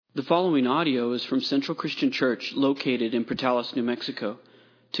The following audio is from Central Christian Church located in Portales, New Mexico.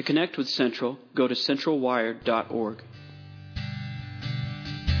 To connect with Central, go to centralwired.org.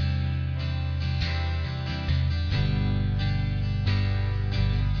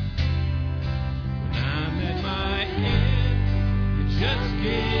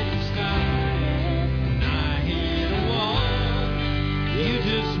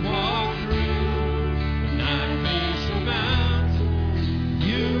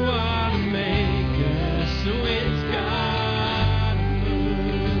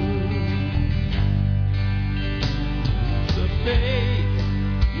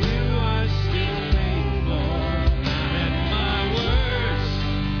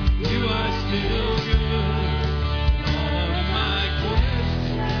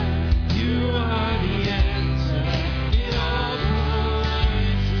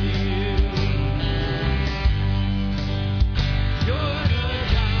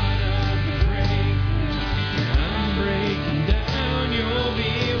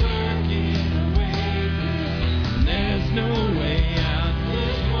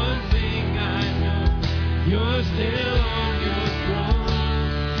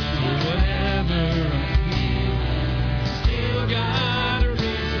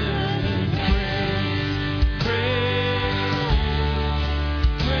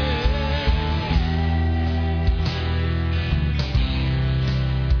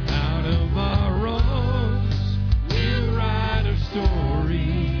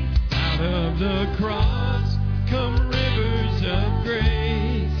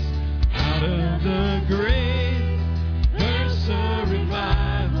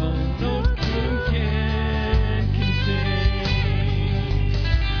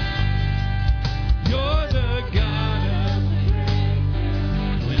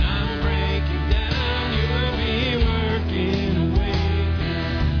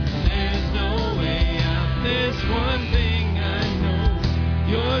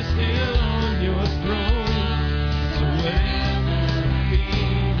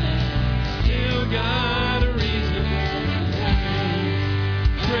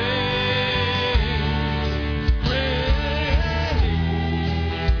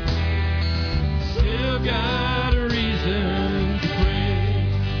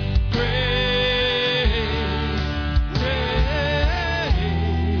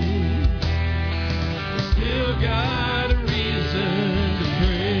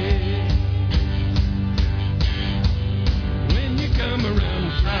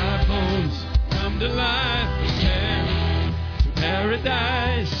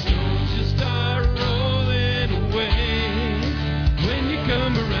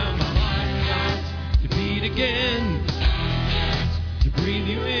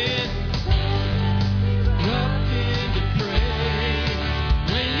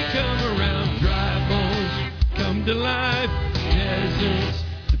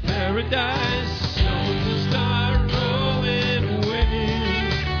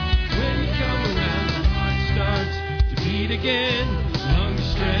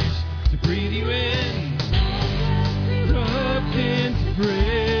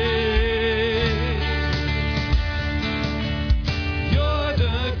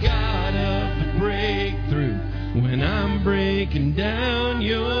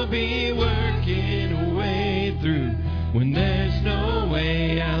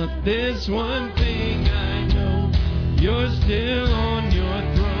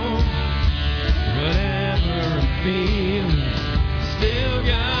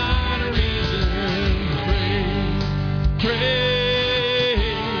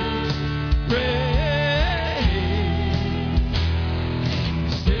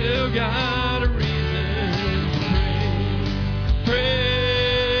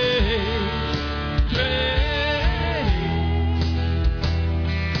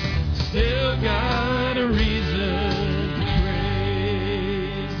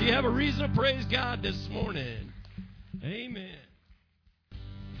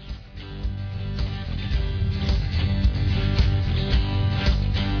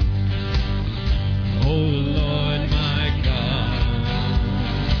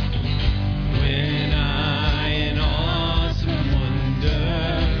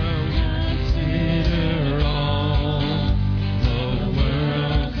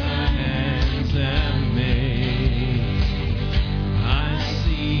 I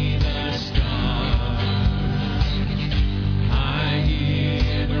see the stars.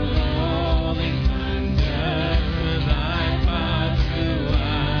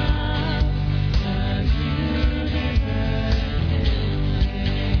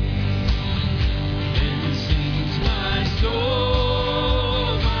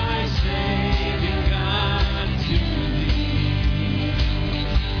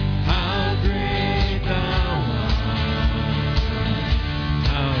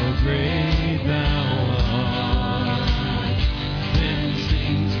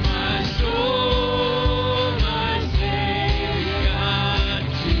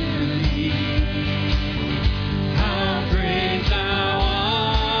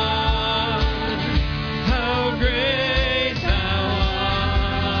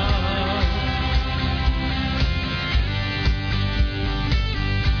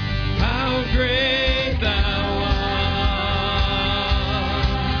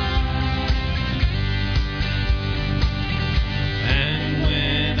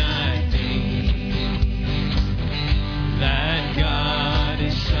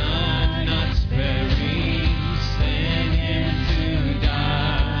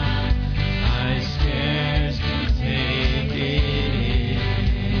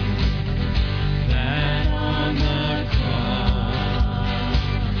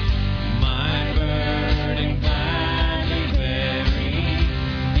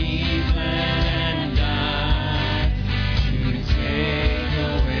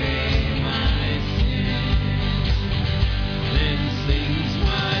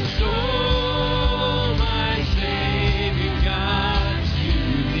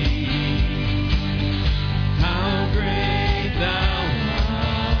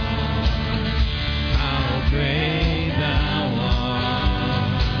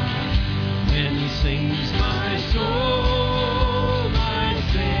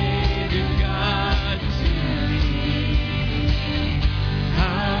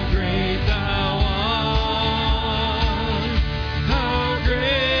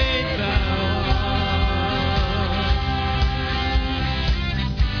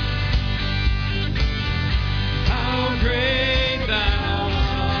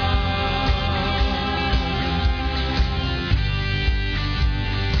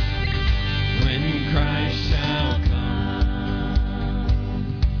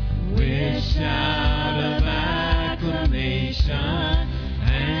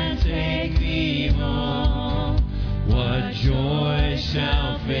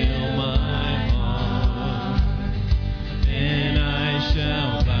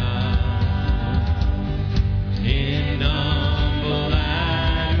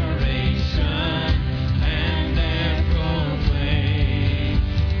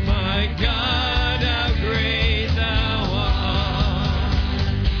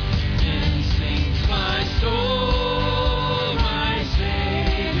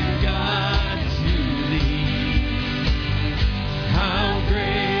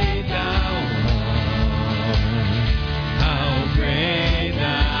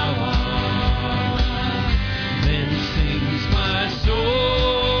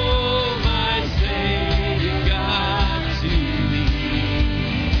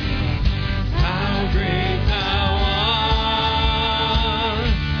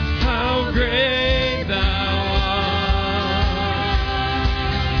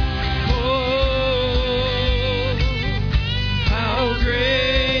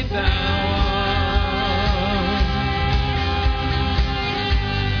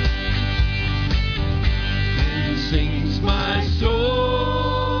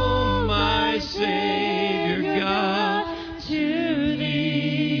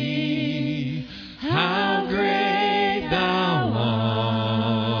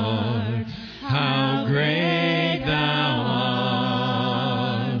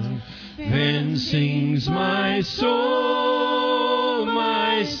 sings my soul,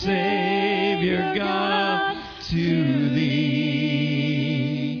 my Savior God, to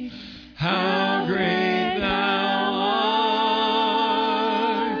thee. How great thou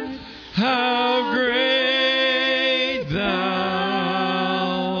art, how great thou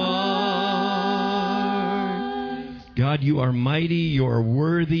art. God, you are mighty, you are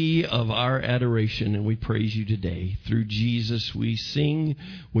worthy of our adoration, and we praise you today. Through Jesus we sing,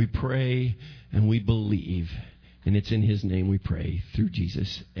 we pray, and we believe. And it's in his name we pray. Through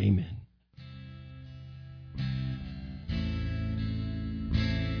Jesus, amen.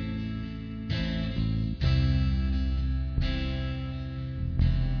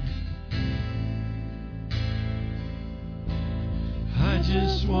 I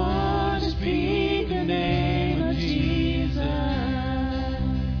just want to speak the name of Jesus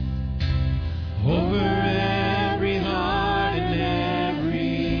over every heart and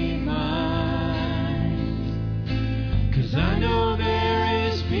every mind. 'Cause I know there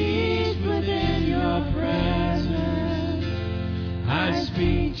is peace within your presence. I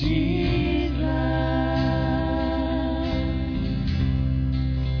speak Jesus.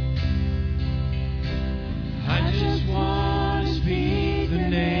 I just want to speak the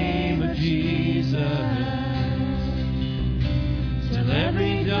name of Jesus till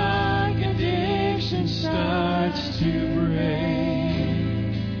every dark addiction starts to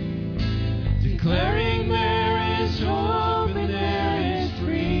break, declaring there is hope and there is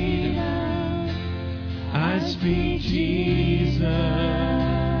freedom. I speak Jesus.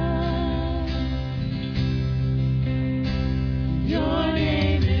 Your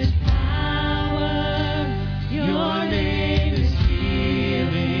name is power, your name is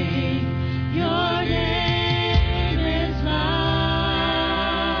healing, your name is life.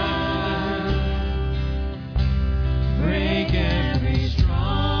 Break every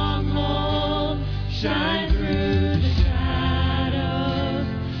stronghold, shine through the shadows,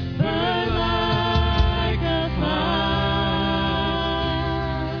 burn like a fire.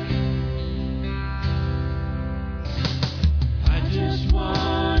 I just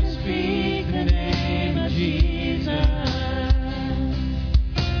want to speak the name of Jesus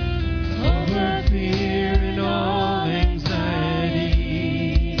over fear and all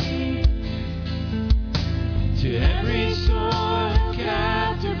anxiety, to every soul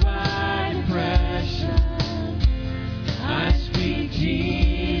captured by depression. I speak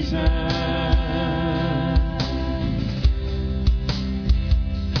Jesus.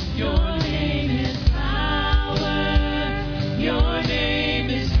 Your name is power, your name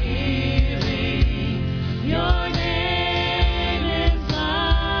is healing, your name is life.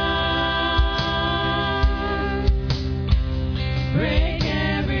 Break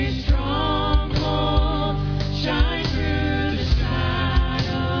every stronghold, shine through the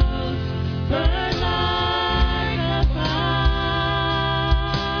shadows, burn like a fire.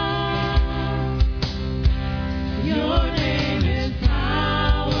 Your name is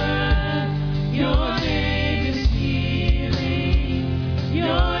power, your name is healing,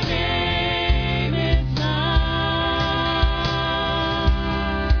 your name is life.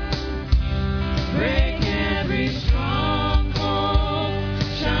 Break every stronghold,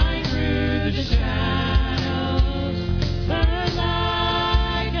 shine through the shadows, burn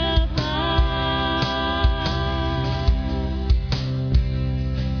like a fire.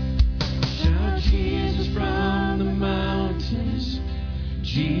 Shout Jesus from the mountains,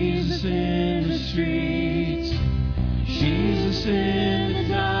 Jesus in the streets, Jesus in the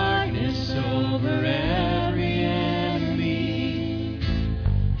darkness over every enemy.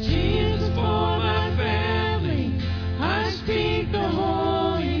 Jesus for my family, I speak the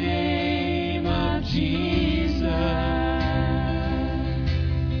holy name of Jesus.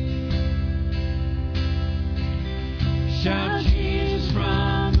 Shout Jesus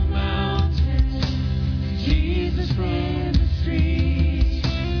from the mountains, Jesus in the streets,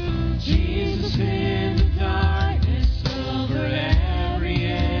 Jesus in the darkness over every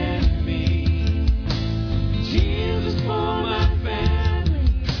enemy. Jesus for my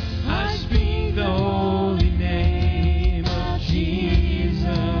family, I speak the holy name of Jesus.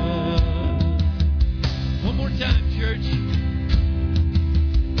 One more time, church.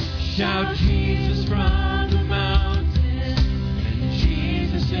 Shout Jesus from the mountains, and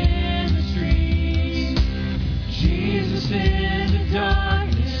Jesus in the streets, Jesus in the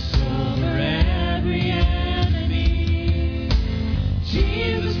darkness over every enemy.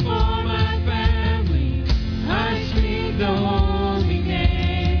 Jesus for my family, I speak the holy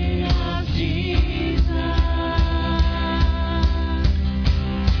name of Jesus.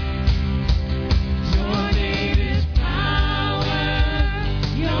 Your name is power,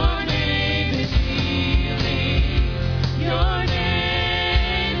 your name is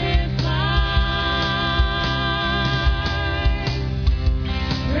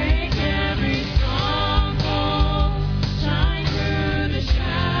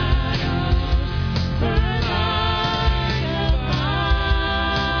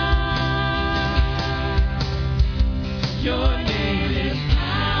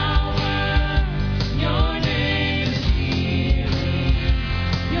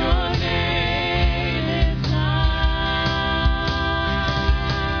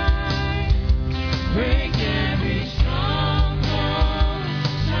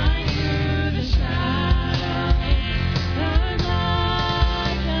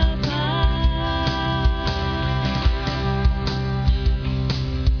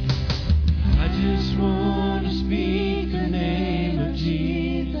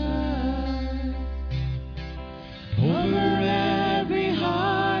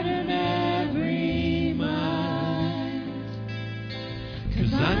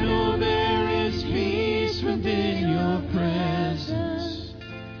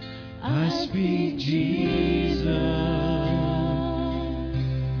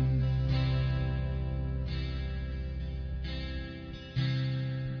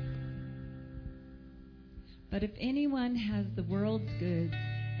But if anyone has the world's goods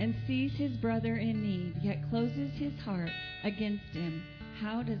and sees his brother in need, yet closes his heart against him,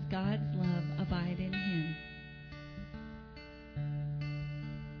 how does God's love abide in him?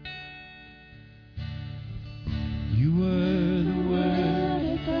 You were the Word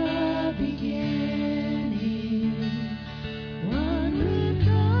at the beginning, one with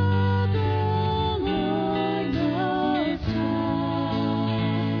God the Lord Most High.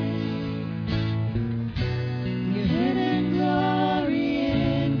 Your hidden glory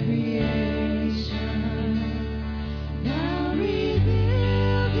in creation, now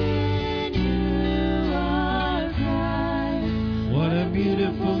revealed in you are Christ. What a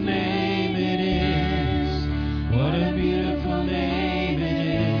beautiful name it is. What a beautiful name it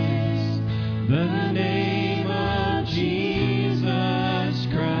is. The name of Jesus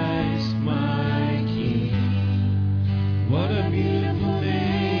Christ, my King. What a beautiful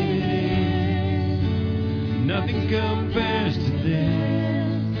name it is. Nothing compares to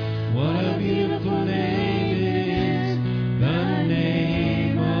this. What a beautiful name it is. The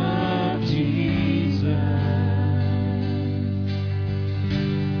name of Jesus.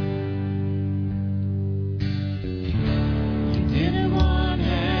 You didn't want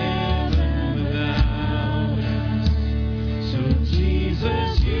heaven without us. So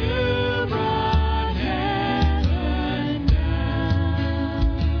Jesus, you brought heaven down.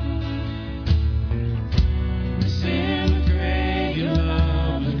 The sin, the grave, your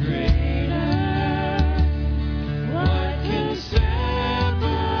love, the greater. What can separate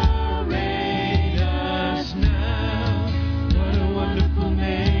us now? What a wonderful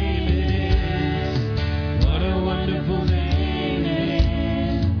name it is. What a wonderful name it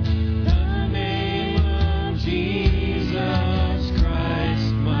is. The name of Jesus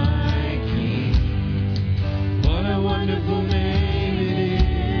Christ, my King. What a wonderful name it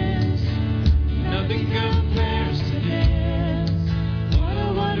is. Nothing compares to this. What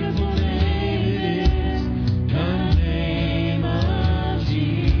a wonderful name it is. The name of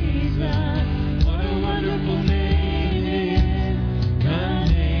Jesus. What a wonderful name it is. The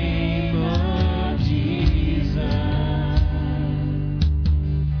name of Jesus.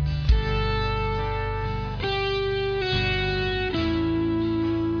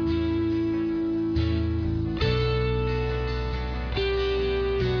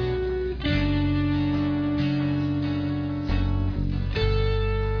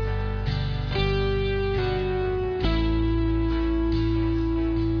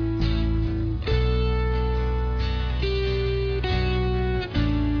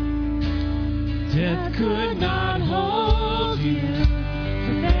 Death could not hold you,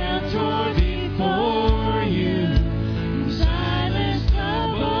 the veil tore before you. You silenced the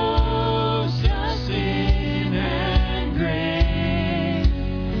boast of sin and grave.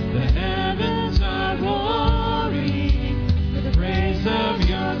 The heavens are roaring with the praise of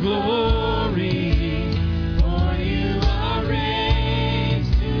your glory. For you are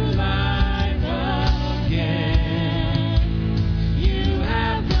raised to life again. You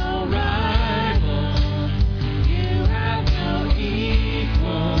have no rival.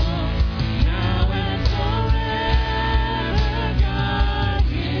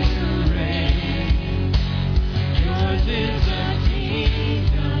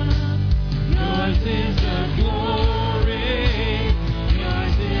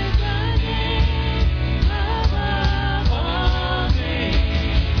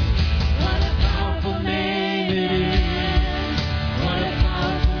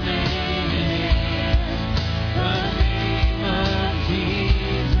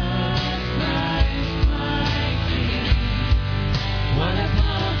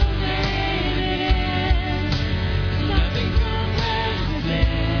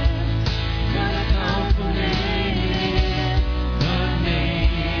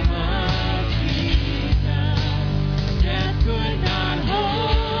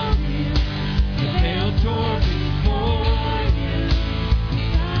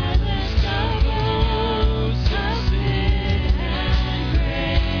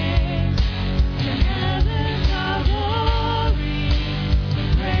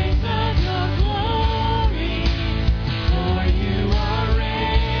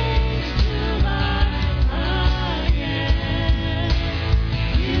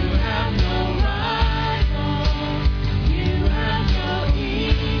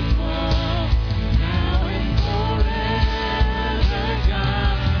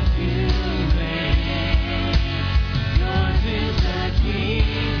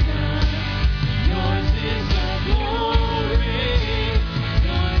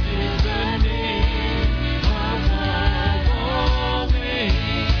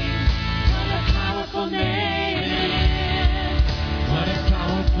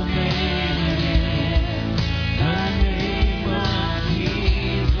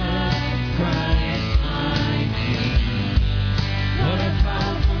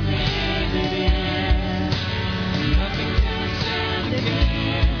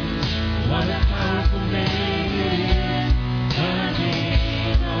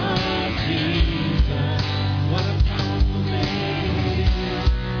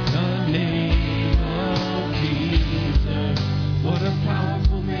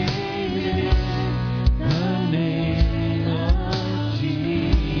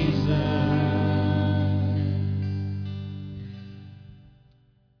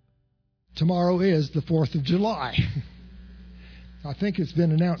 tomorrow is the 4th of July. I think it's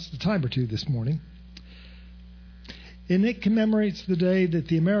been announced a time or two this morning. And it commemorates the day that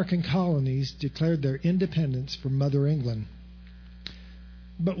the American colonies declared their independence from Mother England.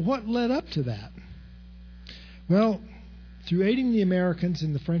 But what led up to that? Well, through aiding the Americans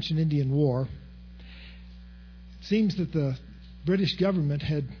in the French and Indian War, it seems that the British government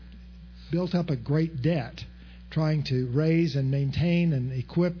had built up a great debt trying to raise and maintain and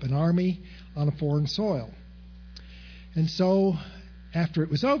equip an army on a foreign soil. And so, after it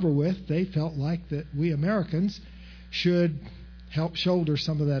was over with, they felt like that we Americans should help shoulder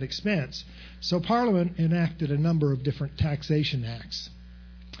some of that expense. So Parliament enacted a number of different taxation acts.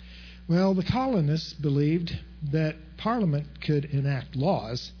 Well, the colonists believed that Parliament could enact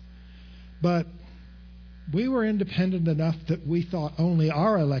laws, but we were independent enough that we thought only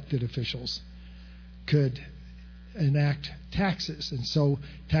our elected officials could enact taxes, and so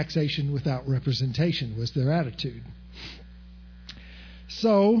taxation without representation was their attitude.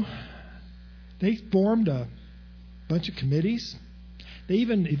 So they formed a bunch of committees. They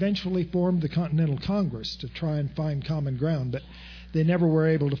even eventually formed the Continental Congress to try and find common ground, but they never were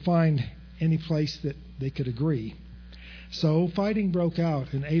able to find any place that they could agree. So fighting broke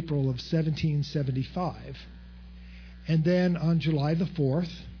out in April of 1775, and then on July the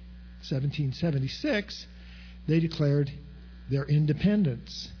 4th, 1776, they declared their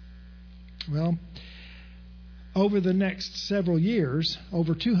independence. Well, over the next several years,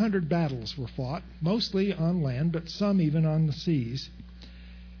 over 200 battles were fought, mostly on land, but some even on the seas.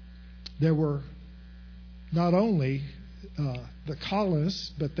 There were not only the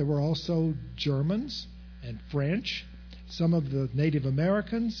colonists, but there were also Germans and French, some of the Native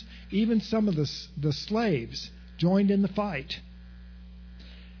Americans, even some of the slaves joined in the fight.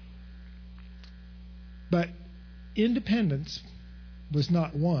 But independence was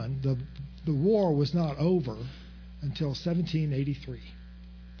not won. The war was not over until 1783,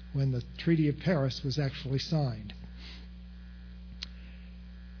 when the Treaty of Paris was actually signed.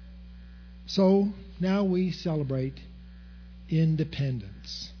 So now we celebrate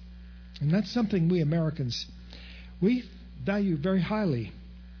independence. And that's something we Americans, we value very highly.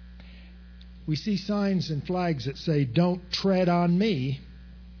 We see signs and flags that say, "Don't tread on me."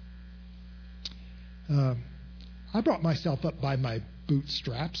 I brought myself up by my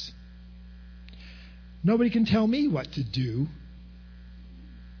bootstraps. Nobody can tell me what to do.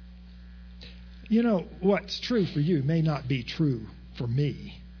 You know, what's true for you may not be true for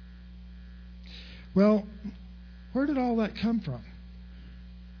me. Well, where did all that come from?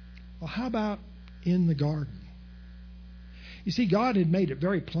 Well, how about in the garden? You see, God had made it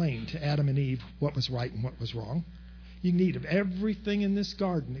very plain to Adam and Eve what was right and what was wrong. You can eat of everything in this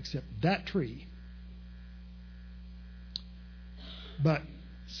garden except that tree. But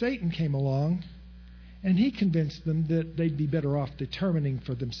Satan came along, and he convinced them that they'd be better off determining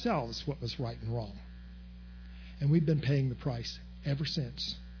for themselves what was right and wrong. And we've been paying the price ever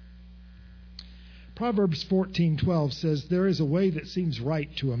since. Proverbs 14:12 says, "There is a way that seems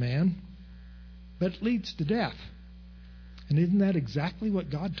right to a man, but it leads to death." And isn't that exactly what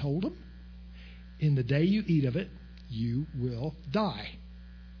God told him? In the day you eat of it, you will die.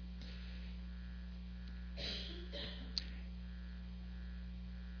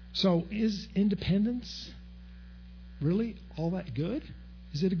 So is independence really all that good?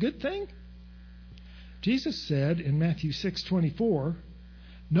 Is it a good thing? Jesus said in Matthew 6:24,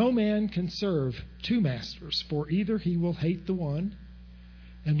 "No man can serve two masters, for either he will hate the one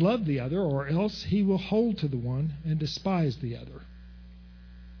and love the other, or else he will hold to the one and despise the other."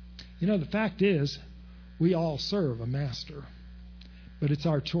 You know, the fact is, we all serve a master, but it's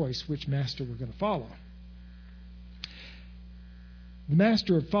our choice which master we're going to follow. The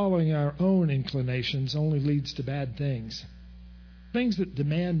master of following our own inclinations only leads to bad things, things that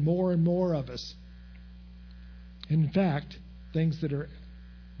demand more and more of us. And in fact, things that are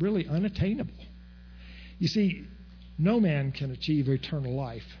really unattainable. You see, no man can achieve eternal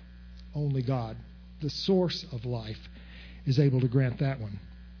life. Only God, the source of life, is able to grant that one.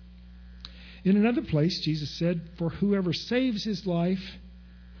 In another place, Jesus said, "For whoever saves his life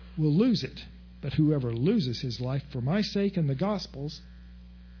will lose it, but whoever loses his life for my sake and the gospel's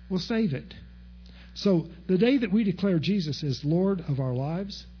will save it." So the day that we declare Jesus as Lord of our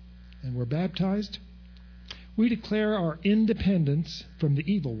lives and we're baptized, we declare our independence from the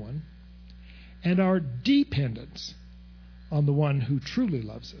evil one and our dependence on the one who truly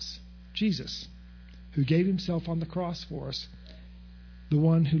loves us, Jesus, who gave himself on the cross for us, the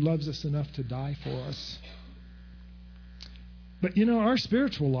one who loves us enough to die for us. But you know, our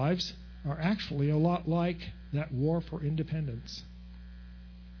spiritual lives are actually a lot like that war for independence.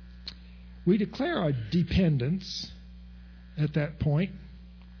 We declare our dependence at that point,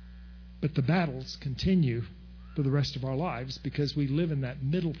 but the battles continue for the rest of our lives because we live in that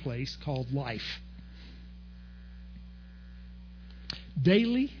middle place called life.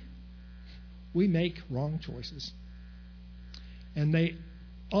 Daily, we make wrong choices, and they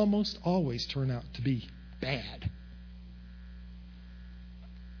almost always turn out to be bad.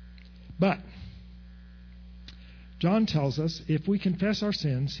 But John tells us if we confess our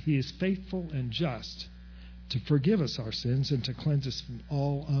sins, He is faithful and just to forgive us our sins and to cleanse us from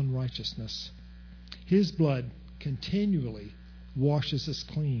all unrighteousness. His blood continually washes us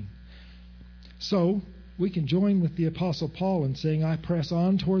clean. So we can join with the Apostle Paul in saying, I press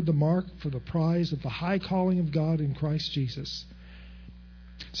on toward the mark for the prize of the high calling of God in Christ Jesus.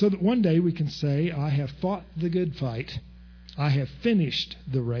 So that one day we can say, I have fought the good fight, I have finished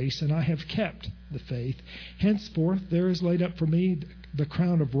the race, and I have kept the faith. Henceforth there is laid up for me the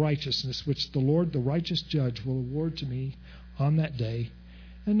crown of righteousness, which the Lord, the righteous judge, will award to me on that day,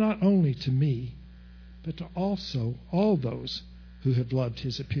 and not only to me, but to also all those who have loved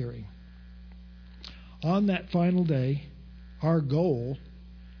His appearing. On that final day, our goal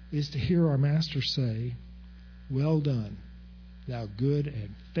is to hear our Master say, well done, thou good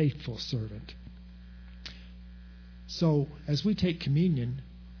and faithful servant. So, as we take communion,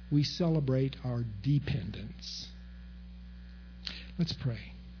 we celebrate our dependence. Let's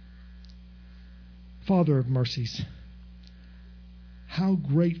pray. Father of mercies, how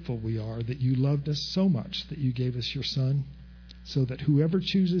grateful we are that you loved us so much that you gave us your Son, so that whoever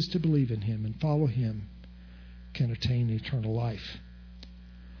chooses to believe in Him and follow Him can attain eternal life.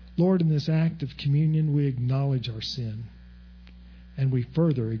 Lord, in this act of communion, we acknowledge our sin, and we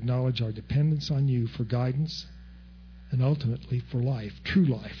further acknowledge our dependence on you for guidance and ultimately for life, true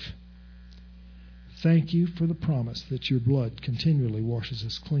life. Thank you for the promise that your blood continually washes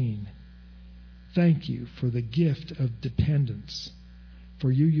us clean. Thank you for the gift of dependence.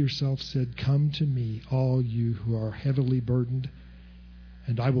 For you yourself said, come to me, all you who are heavily burdened,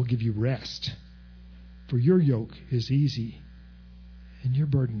 and I will give you rest. For your yoke is easy, and your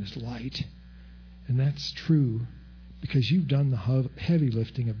burden is light. And that's true because you've done the heavy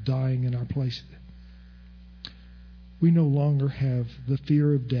lifting of dying in our place. We no longer have the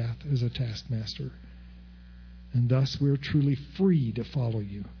fear of death as a taskmaster, and thus we're truly free to follow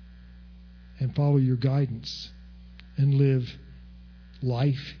you and follow your guidance and live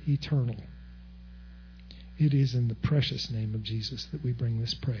life eternal. It is in the precious name of Jesus that we bring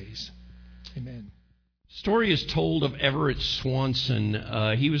this praise. Amen. Story is told of Everett Swanson.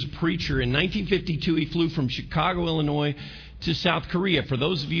 He was a preacher. In 1952, he flew from Chicago, Illinois, to South Korea. For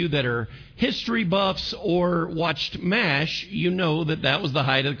those of you that are history buffs or watched MASH, you know that that was the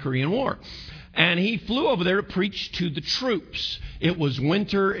height of the Korean War. And he flew over there to preach to the troops. It was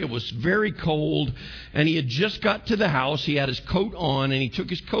winter. It was very cold. And he had just got to the house. He had his coat on, and he took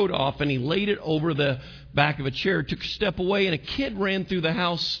his coat off, and he laid it over the back of a chair, took a step away, and a kid ran through the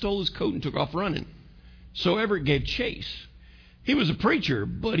house, stole his coat, and took off running. So Everett gave chase. He was a preacher,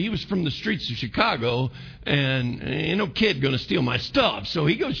 but he was from the streets of Chicago, and ain't no kid going to steal my stuff. So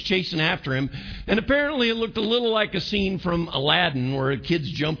he goes chasing after him, and apparently it looked a little like a scene from Aladdin where a kid's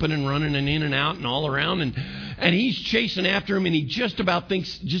jumping and running and in and out and all around, and he's chasing after him, and he just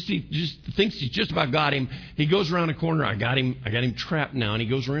thinks he's just about got him. He goes around a corner. I got him trapped now, and he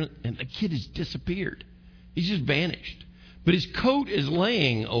goes around, and the kid has disappeared. He's just vanished. But his coat is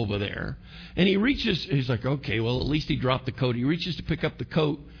laying over there. And he's like, okay, well, at least he dropped the coat. He reaches to pick up the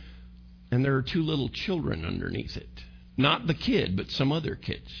coat, and there are two little children underneath it. Not the kid, but some other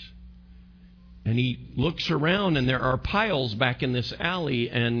kids. And he looks around, and there are piles back in this alley,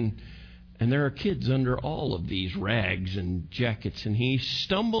 and there are kids under all of these rags and jackets. And he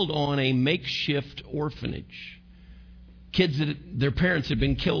stumbled on a makeshift orphanage. Kids that their parents had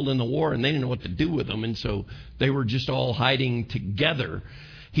been killed in the war, and they didn't know what to do with them, and so they were just all hiding together.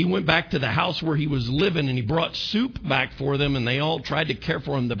 He went back to the house where he was living, and he brought soup back for them, and they all tried to care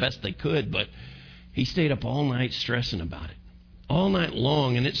for him the best they could, but he stayed up all night stressing about it, all night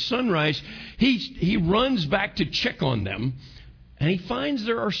long. And at sunrise, he runs back to check on them, and he finds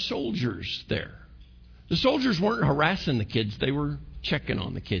there are soldiers there. The soldiers weren't harassing the kids. They were checking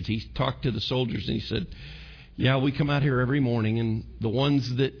on the kids. He talked to the soldiers, and he said, yeah, we come out here every morning, and the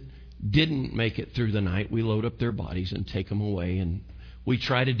ones that didn't make it through the night, we load up their bodies and take them away, and we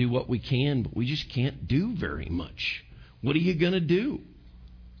try to do what we can, but we just can't do very much. What are you going to do?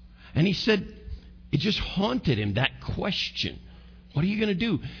 And he said it just haunted him, that question. What are you going to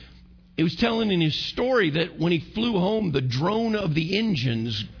do? It was telling in his story that when he flew home, the drone of the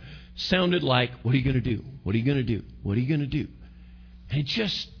engines sounded like, what are you going to do? What are you going to do? What are you going to do? And it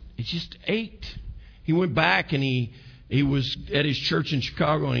just It just ached. He went back and he was at his church in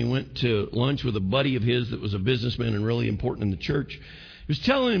Chicago, and he went to lunch with a buddy of his that was a businessman and really important in the church. He was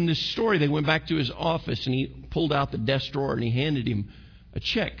telling him this story. They went back to his office, and he pulled out the desk drawer, and he handed him a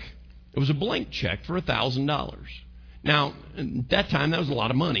check. It was a blank check for $1,000. Now, at that time, that was a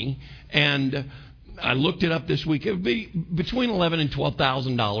lot of money, and I looked it up this week. It would be between $11,000 and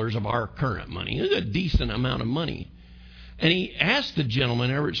 $12,000 of our current money. It was a decent amount of money. And he asked the gentleman,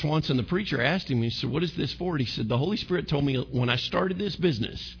 Everett Swanson, the preacher, asked him, he said, "What is this for?" And he said, "The Holy Spirit told me when I started this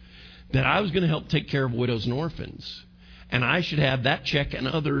business that I was going to help take care of widows and orphans. And I should have that check and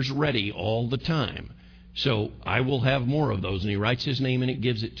others ready all the time. So I will have more of those." And he writes his name and it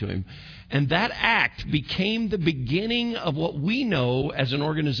gives it to him. And that act became the beginning of what we know as an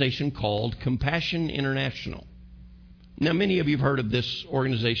organization called Compassion International. Now, many of you have heard of this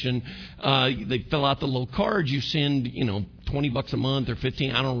organization. They fill out the little cards. You send, $20 a month or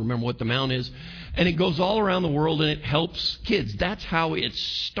 $15. I don't remember what the amount is. And it goes all around the world and it helps kids. That's how it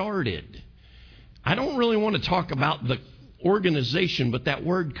started. I don't really want to talk about the organization, but that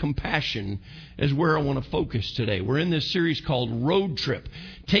word compassion is where I want to focus today. We're in this series called Road Trip,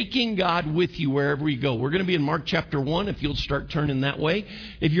 taking God with you wherever you go. We're going to be in Mark chapter 1, if you'll start turning that way.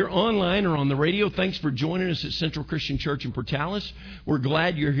 If you're online or on the radio, thanks for joining us at Central Christian Church in Portales. We're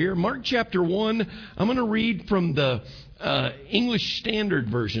glad you're here. Mark chapter 1, I'm going to read from the English Standard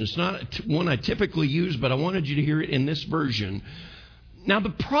Version. It's not one I typically use, but I wanted you to hear it in this version. Now,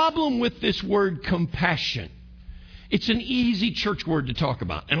 the problem with this word compassion, it's an easy church word to talk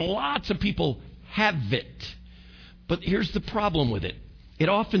about, and lots of people have it. But here's the problem with it. It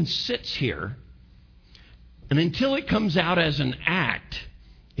often sits here, and until it comes out as an act,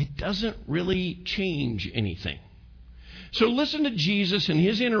 it doesn't really change anything. So listen to Jesus and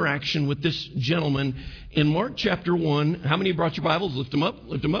his interaction with this gentleman in Mark chapter 1. How many brought your Bibles? Lift them up.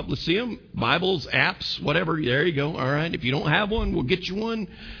 Lift them up. Let's see them. Bibles, apps, whatever. There you go. All right. If you don't have one, we'll get you one.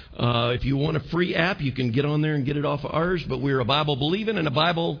 If you want a free app, you can get on there and get it off of ours. But we're a Bible believing and a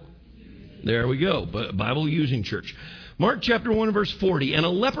Bible, there we go, Bible using church. Mark chapter 1 verse 40. And a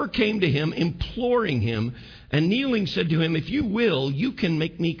leper came to him, imploring him, and kneeling said to him, "If you will, you can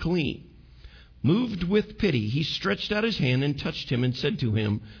make me clean." Moved with pity, he stretched out his hand and touched him and said to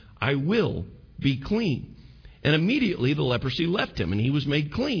him, "I will be clean." And immediately the leprosy left him, and he was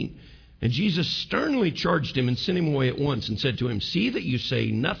made clean. And Jesus sternly charged him and sent him away at once and said to him, "See that you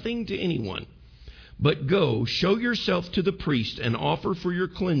say nothing to anyone, but go, show yourself to the priest and offer for your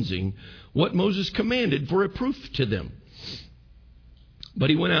cleansing what Moses commanded for a proof to them."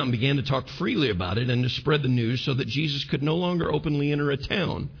 But he went out and began to talk freely about it and to spread the news, so that Jesus could no longer openly enter a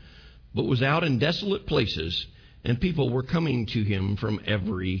town, but was out in desolate places, and people were coming to him from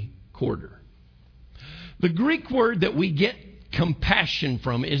every quarter. The Greek word that we get compassion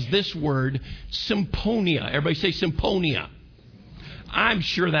from is this word, symphonia. Everybody say symphonia. I'm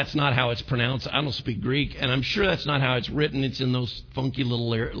sure that's not how it's pronounced. I don't speak Greek, and I'm sure that's not how it's written. It's in those funky little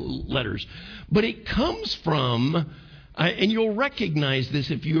letters. But it comes from, and you'll recognize this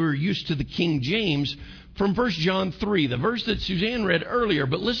if you're used to the King James, from 1 John 3, the verse that Suzanne read earlier,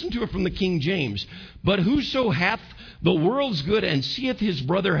 but listen to it from the King James. "But whoso hath the world's good and seeth his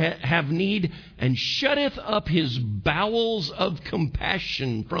brother have need, and shutteth up his bowels of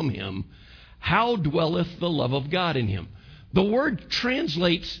compassion from him, how dwelleth the love of God in him?" The word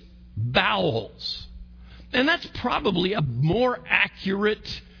translates bowels. And that's probably a more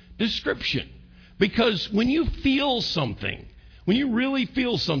accurate description. Because when you feel something, when you really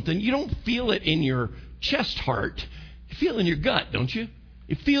feel something, you don't feel it in your chest heart. You feel it in your gut, don't you?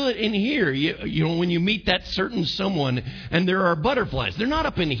 You feel it in here. You know, when you meet that certain someone and there are butterflies. They're not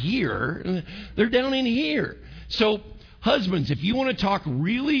up in here. They're down in here. So, husbands, if you want to talk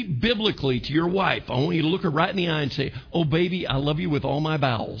really biblically to your wife, I want you to look her right in the eye and say, "Oh, baby, I love you with all my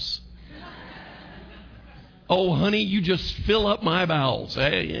bowels." "Oh, honey, you just fill up my bowels."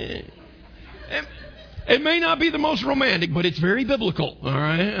 It may not be the most romantic, but it's very biblical, all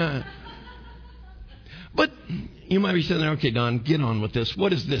right? But you might be saying, "Okay, Don, get on with this.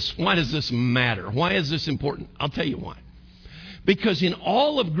 What is this? Why does this matter? Why is this important?" I'll tell you why. Because in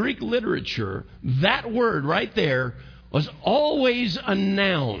all of Greek literature, that word right there was always a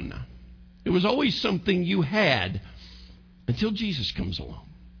noun. It was always something you had until Jesus comes along.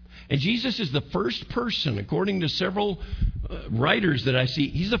 And Jesus is the first person, according to several writers that I see,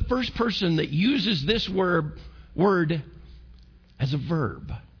 he's the first person that uses this word as a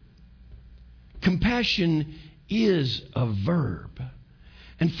verb. Compassion is a verb.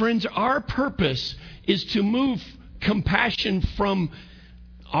 And friends, our purpose is to move compassion from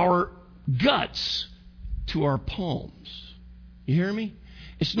our guts to our palms. You hear me?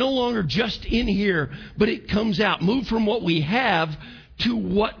 It's no longer just in here, but it comes out. Move from what we have to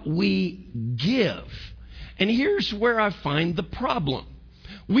what we give. And here's where I find the problem.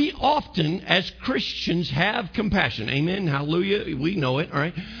 We often, as Christians, have compassion. Amen. Hallelujah. We know it. All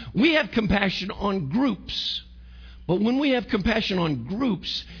right. We have compassion on groups. But when we have compassion on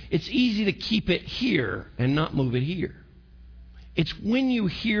groups, it's easy to keep it here and not move it here. It's when you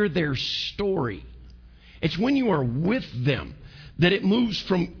hear their story, it's when you are with them, that it moves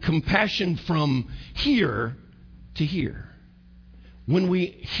from compassion from here to here. When we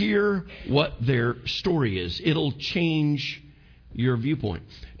hear what their story is, it'll change your viewpoint.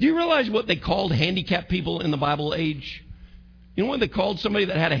 Do you realize what they called handicapped people in the Bible age? You know what they called somebody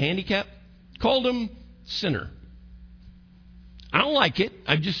that had a handicap? Called them sinner. I don't like it.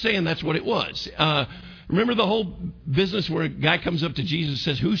 I'm just saying that's what it was. Remember the whole business where a guy comes up to Jesus and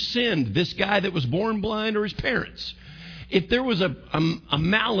says, who sinned, this guy that was born blind or his parents? If there was a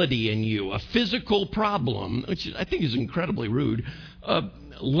malady in you, a physical problem, which I think is incredibly rude,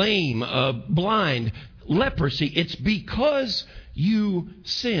 lame, blind, leprosy, it's because you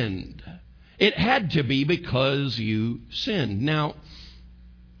sinned. It had to be because you sinned. Now,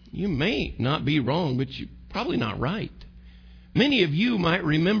 you may not be wrong, but you're probably not right. Many of you might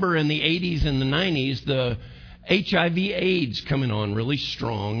remember in the 80s and the 90s the HIV AIDS coming on really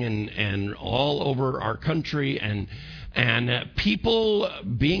strong and all over our country and people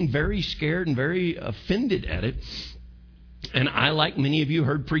being very scared and very offended at it. And I, like many of you,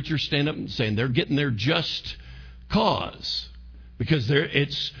 heard preachers stand up and saying they're getting their just cause because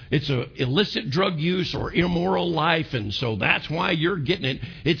it's a illicit drug use or immoral life, and so that's why you're getting it.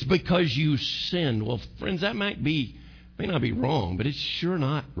 It's because you sinned. Well, friends, that may not be wrong, but it's sure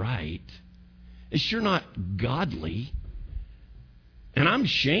not right. It's sure not godly. And I'm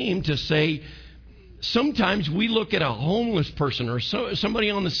ashamed to say, sometimes we look at a homeless person or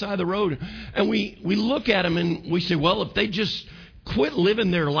somebody on the side of the road, and we look at them and we say, well, if they just quit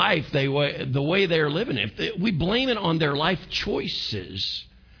living their life the way they're living it, we blame it on their life choices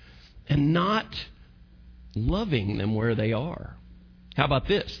and not loving them where they are. How about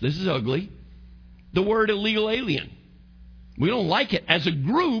this? This is ugly. The word illegal alien. We don't like it. As a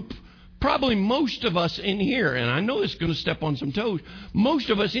group, probably most of us in here, and I know this is going to step on some toes,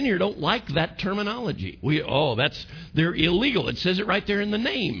 most of us in here don't like that terminology. They're illegal. It says it right there in the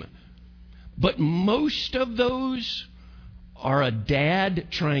name. But most of those are a dad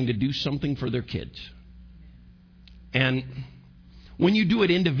trying to do something for their kids. And when you do it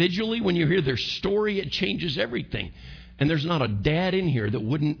individually, when you hear their story, it changes everything. And there's not a dad in here that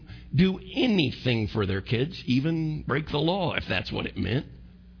wouldn't do anything for their kids, even break the law if that's what it meant.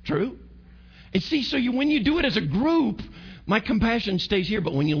 True? And see, when you do it as a group, my compassion stays here.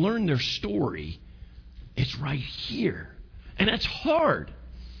 But when you learn their story, it's right here. And that's hard.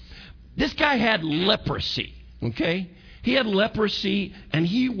 This guy had leprosy, okay? He had leprosy, and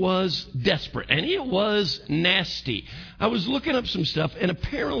he was desperate, and it was nasty. I was looking up some stuff, and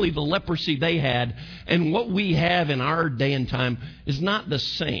apparently the leprosy they had and what we have in our day and time is not the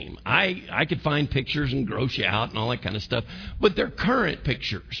same. I could find pictures and gross you out and all that kind of stuff, but they're current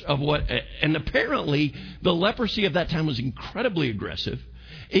pictures of what, and apparently the leprosy of that time was incredibly aggressive.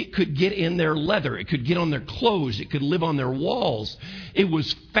 It could get in their leather. It could get on their clothes. It could live on their walls. It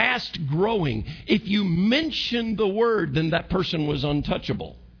was fast growing. If you mentioned the word, then that person was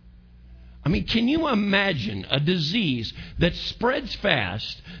untouchable. I mean, can you imagine a disease that spreads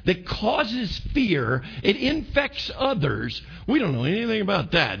fast, that causes fear, it infects others? We don't know anything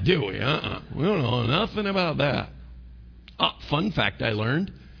about that, do we? We don't know nothing about that. Fun fact I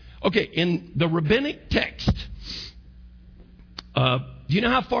learned. Okay, in the rabbinic text, do you know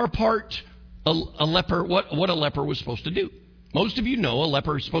how far apart a leper, what a leper was supposed to do? Most of you know a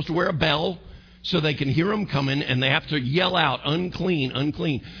leper is supposed to wear a bell so they can hear them coming, and they have to yell out, unclean,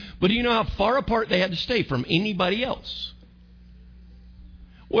 unclean. But do you know how far apart they had to stay from anybody else?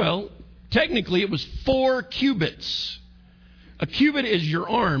 Well, technically it was 4 cubits. A cubit is your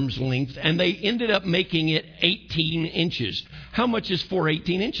arm's length, and they ended up making it 18 inches. How much is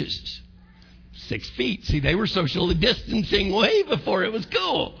 18 inches? 6 feet. See, they were socially distancing way before it was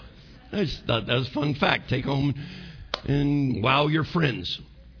cool. I just thought that was a fun fact. Take home and wow your friends.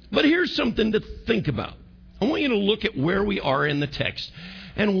 But here's something to think about. I want you to look at where we are in the text.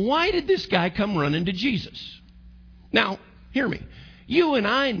 And why did this guy come running to Jesus? Now, hear me. You and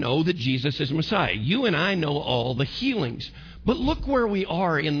I know that Jesus is Messiah. You and I know all the healings. But look where we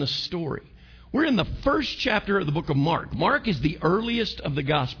are in the story. We're in the first chapter of the book of Mark. Mark is the earliest of the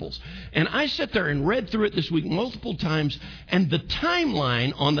Gospels. And I sat there and read through it this week multiple times. And the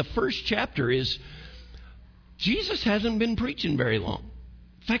timeline on the first chapter is Jesus hasn't been preaching very long.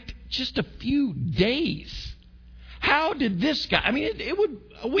 In fact, just a few days. How did this guy, I mean,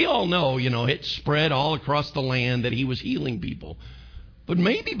 we all know, it spread all across the land that he was healing people. But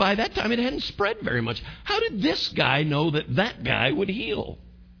maybe by that time it hadn't spread very much. How did this guy know that guy would heal?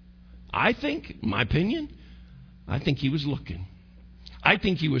 I think, my opinion, I think he was looking. I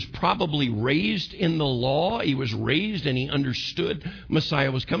think he was probably raised in the law. He was raised and he understood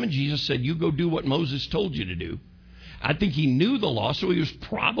Messiah was coming. Jesus said, you go do what Moses told you to do. I think he knew the law, so he was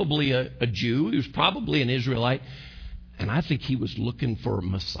probably a Jew. He was probably an Israelite. And I think he was looking for a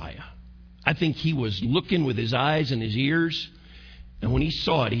Messiah. I think he was looking with his eyes and his ears. And when he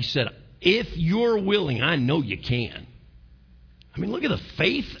saw it, he said, if you're willing, I know you can. I mean, look at the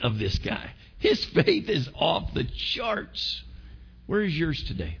faith of this guy. His faith is off the charts. Where is yours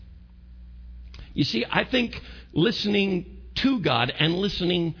today? You see, I think listening to God and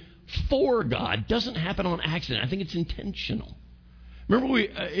listening for God doesn't happen on accident. I think it's intentional. Remember,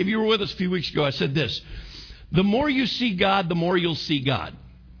 if you were with us a few weeks ago, I said this. The more you see God, the more you'll see God.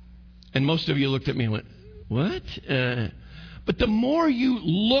 And most of you looked at me and went, what? But the more you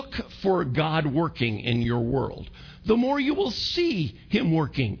look for God working in your world, the more you will see Him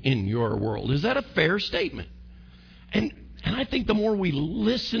working in your world. Is that a fair statement? And I think the more we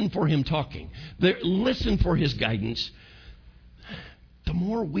listen for Him talking, listen for His guidance, the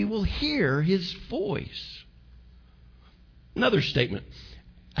more we will hear His voice. Another statement.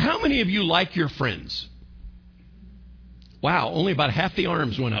 How many of you like your friends? Wow, only about half the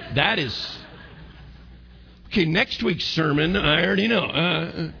arms went up. That is... Okay, next week's sermon, I already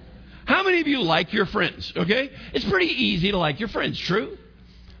know. How many of you like your friends? Okay? It's pretty easy to like your friends, true?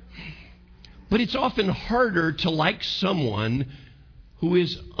 But it's often harder to like someone who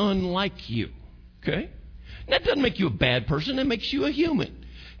is unlike you. Okay? That doesn't make you a bad person. It makes you a human.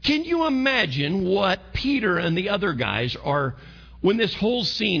 Can you imagine what Peter and the other guys are when this whole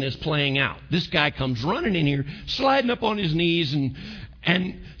scene is playing out? This guy comes running in here, sliding up on his knees and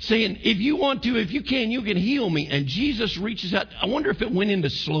saying, if you want to, if you can heal me. And Jesus reaches out. I wonder if it went into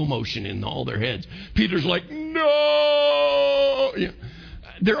slow motion in all their heads. Peter's like, no. Yeah.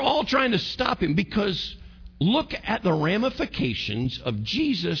 They're all trying to stop him because look at the ramifications of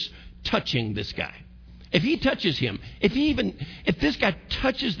Jesus touching this guy. If he touches him, if this guy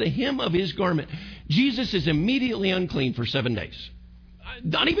touches the hem of his garment, Jesus is immediately unclean for 7 days.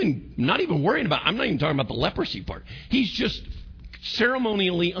 Not even worrying about, I'm not even talking about the leprosy part. He's just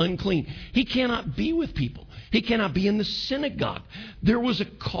ceremonially unclean. He cannot be with people. He cannot be in the synagogue. There was a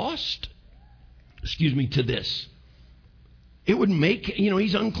cost, to this. It would make,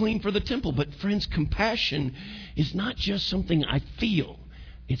 he's unclean for the temple. But friends, compassion is not just something I feel.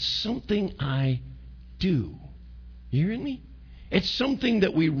 It's something I do. You hearing me? It's something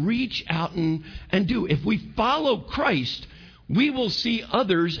that we reach out and do. If we follow Christ, we will see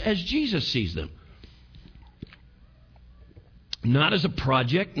others as Jesus sees them. Not as a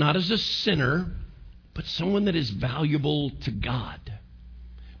project, not as a sinner, but someone that is valuable to God.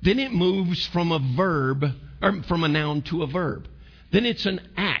 Then it moves from a verb, or from a noun to a verb. Then it's an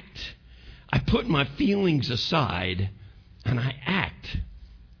act. I put my feelings aside and I act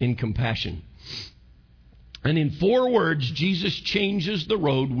in compassion. And in 4 words, Jesus changes the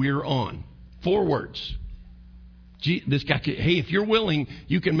road we're on. 4 words. This guy, hey, if you're willing,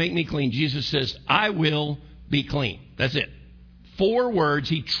 you can make me clean. Jesus says, I will be clean. That's it. 4 words.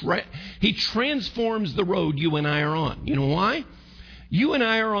 He transforms the road you and I are on. You know why? You and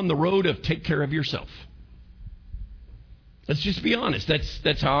I are on the road of take care of yourself. Let's just be honest.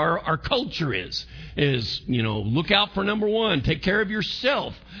 That's how our culture is, look out for number 1, take care of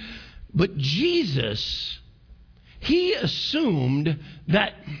yourself. But Jesus, He assumed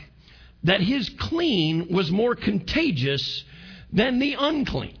that His clean was more contagious than the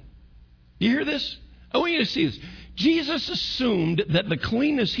unclean. You hear this? I want you to see this. Jesus assumed that the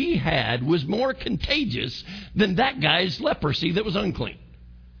cleanness He had was more contagious than that guy's leprosy that was unclean.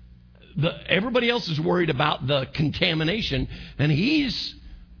 Everybody else is worried about the contamination, and He's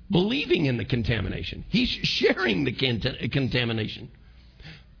believing in the contamination. He's sharing the contamination.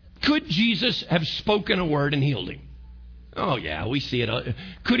 Could Jesus have spoken a word and healed him? Oh, yeah, we see it.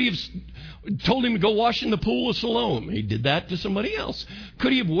 Could He have told him to go wash in the pool of Shalom? He did that to somebody else.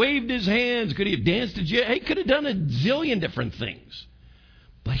 Could He have waved His hands? Could He have danced to jail? He could have done a zillion different things.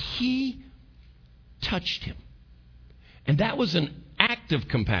 But He touched him. And that was an act of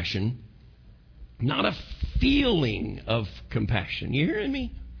compassion, not a feeling of compassion. You hearing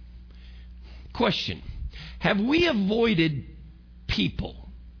me? Question. Have we avoided people,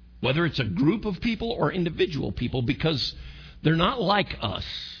 whether it's a group of people or individual people, because they're not like us?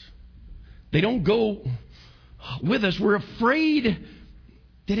 They don't go with us. We're afraid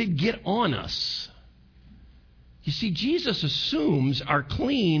that it'd get on us. You see, Jesus assumes our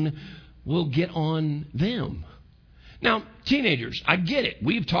clean will get on them. Now, teenagers, I get it.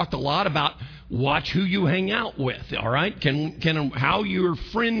 We've talked a lot about watch who you hang out with, all right? Can how your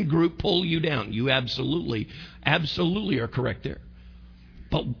friend group pull you down? You absolutely are correct there.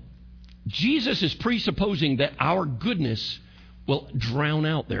 But Jesus is presupposing that our goodness will drown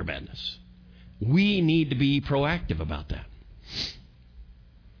out their badness. We need to be proactive about that.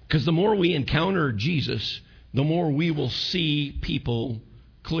 Because the more we encounter Jesus, the more we will see people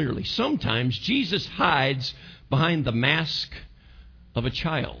clearly. Sometimes Jesus hides behind the mask of a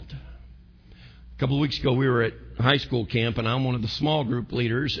child. A couple of weeks ago, we were at high school camp, and I'm one of the small group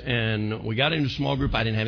leaders, and we got into a small group. I didn't have